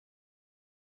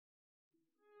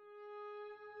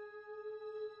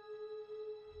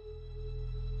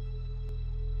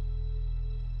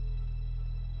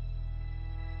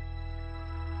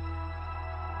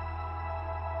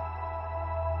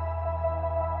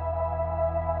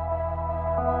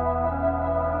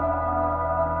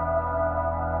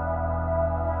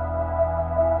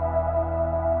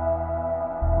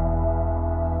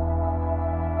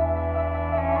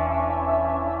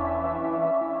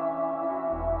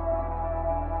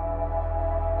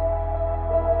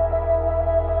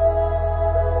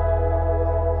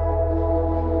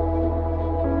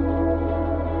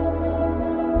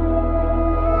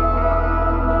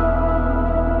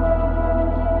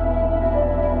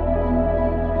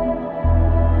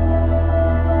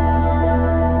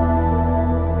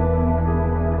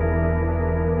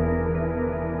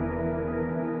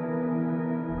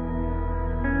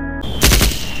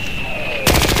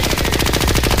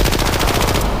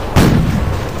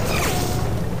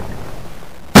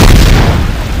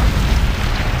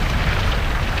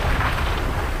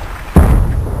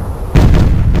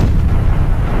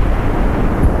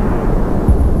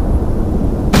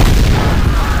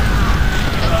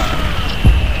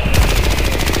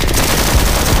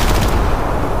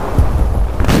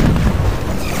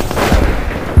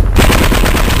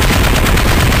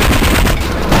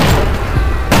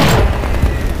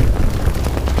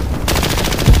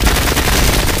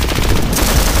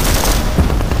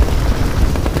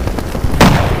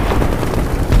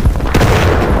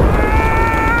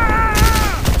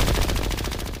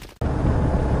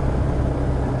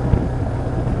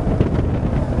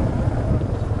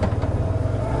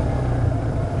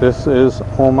This is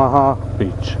Omaha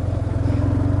Beach.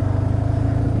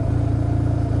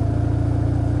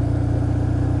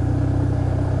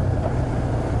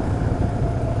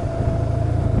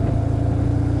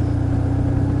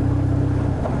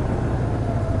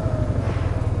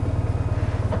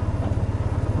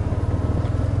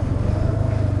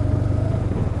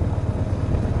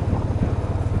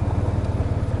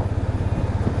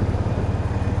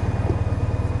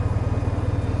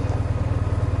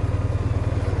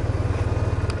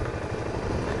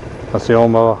 That's the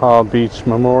Omaha Beach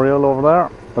Memorial over there.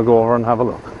 I'll go over and have a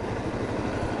look.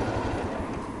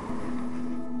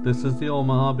 This is the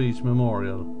Omaha Beach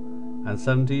Memorial, and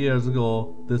 70 years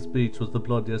ago this beach was the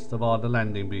bloodiest of all the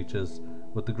landing beaches,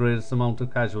 with the greatest amount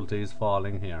of casualties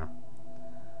falling here.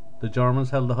 The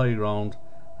Germans held the high ground,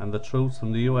 and the troops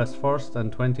from the US 1st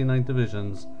and 29th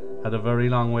Divisions had a very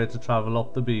long way to travel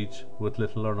up the beach with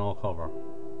little or no cover.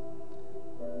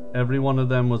 Every one of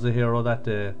them was a hero that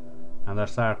day, and their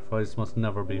sacrifice must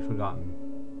never be forgotten.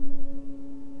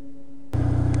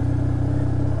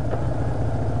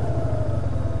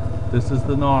 This is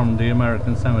the Normandy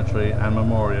American Cemetery and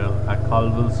Memorial at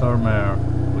Colville-sur-Mer,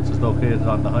 which is located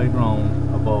on the high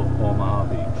ground above Omaha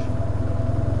Beach.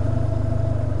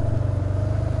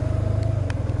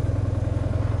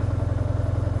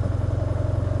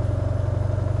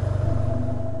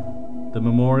 The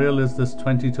memorial is this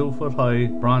 22-foot high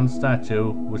bronze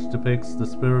statue which depicts the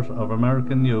spirit of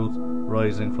American youth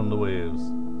rising from the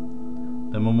waves.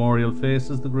 The memorial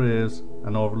faces the graves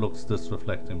and overlooks this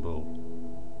reflecting boat.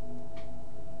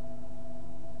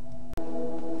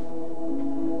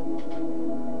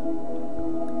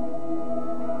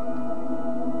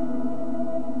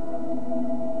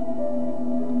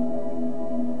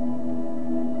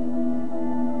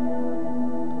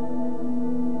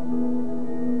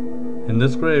 In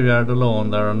this graveyard alone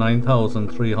there are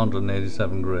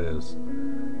 9,387 graves.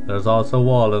 There is also a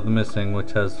wall of the missing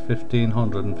which has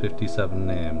 1,557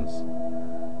 names.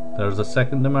 There is a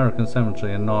second American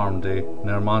cemetery in Normandy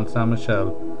near Mont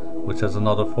Saint-Michel which has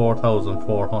another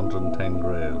 4,410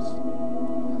 graves.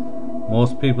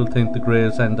 Most people think the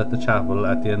graves end at the chapel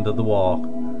at the end of the walk,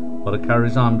 but it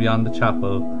carries on beyond the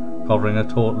chapel, covering a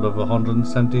total of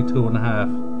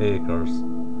 172.5 acres.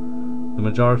 The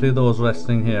majority of those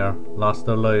resting here lost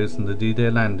their lives in the D-Day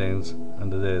landings and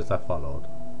the days that followed.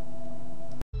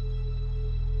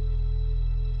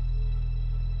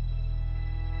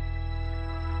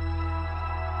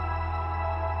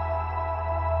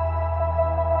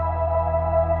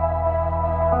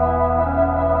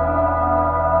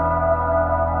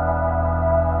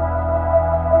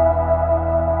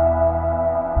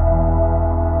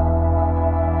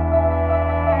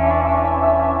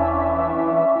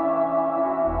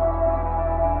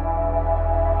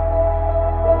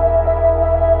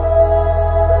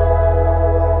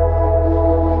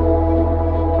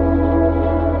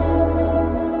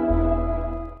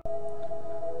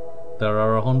 There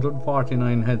are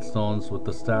 149 headstones with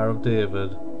the Star of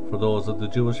David for those of the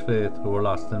Jewish faith who were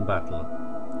lost in battle.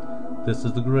 This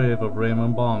is the grave of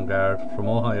Raymond Baumgart from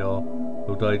Ohio,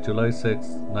 who died July 6,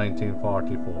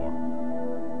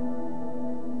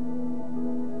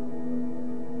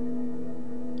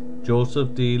 1944.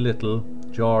 Joseph D. Little,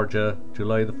 Georgia,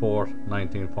 July 4,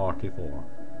 1944.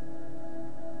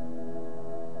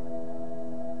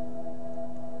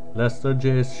 Lester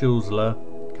J. Schuzela,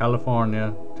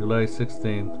 California, July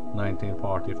 16,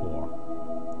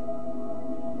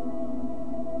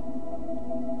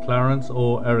 1944. Clarence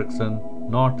O. Erickson,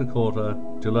 North Dakota,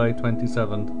 July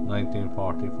 27,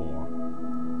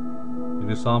 1944. If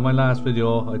you saw my last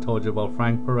video, I told you about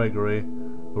Frank Peregri,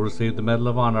 who received the Medal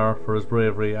of Honor for his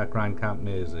bravery at Grand Camp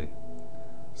Maisie.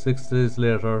 6 days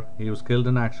later, he was killed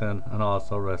in action and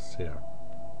also rests here.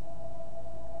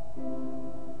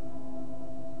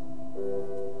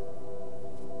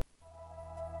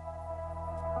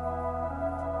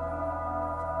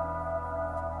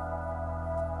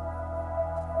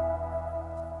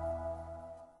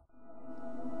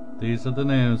 These are the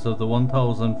names of the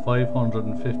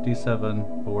 1,557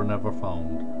 who were never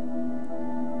found.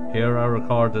 Here are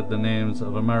recorded the names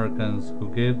of Americans who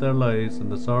gave their lives in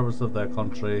the service of their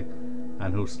country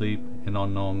and who sleep in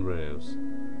unknown graves.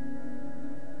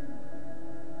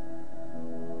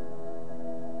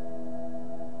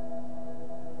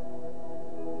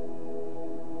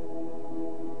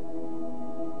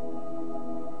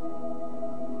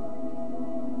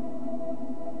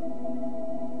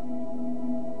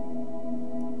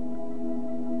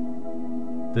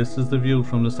 This is the view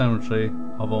from the cemetery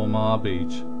of Omaha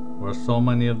Beach, where so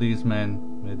many of these men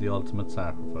made the ultimate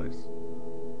sacrifice.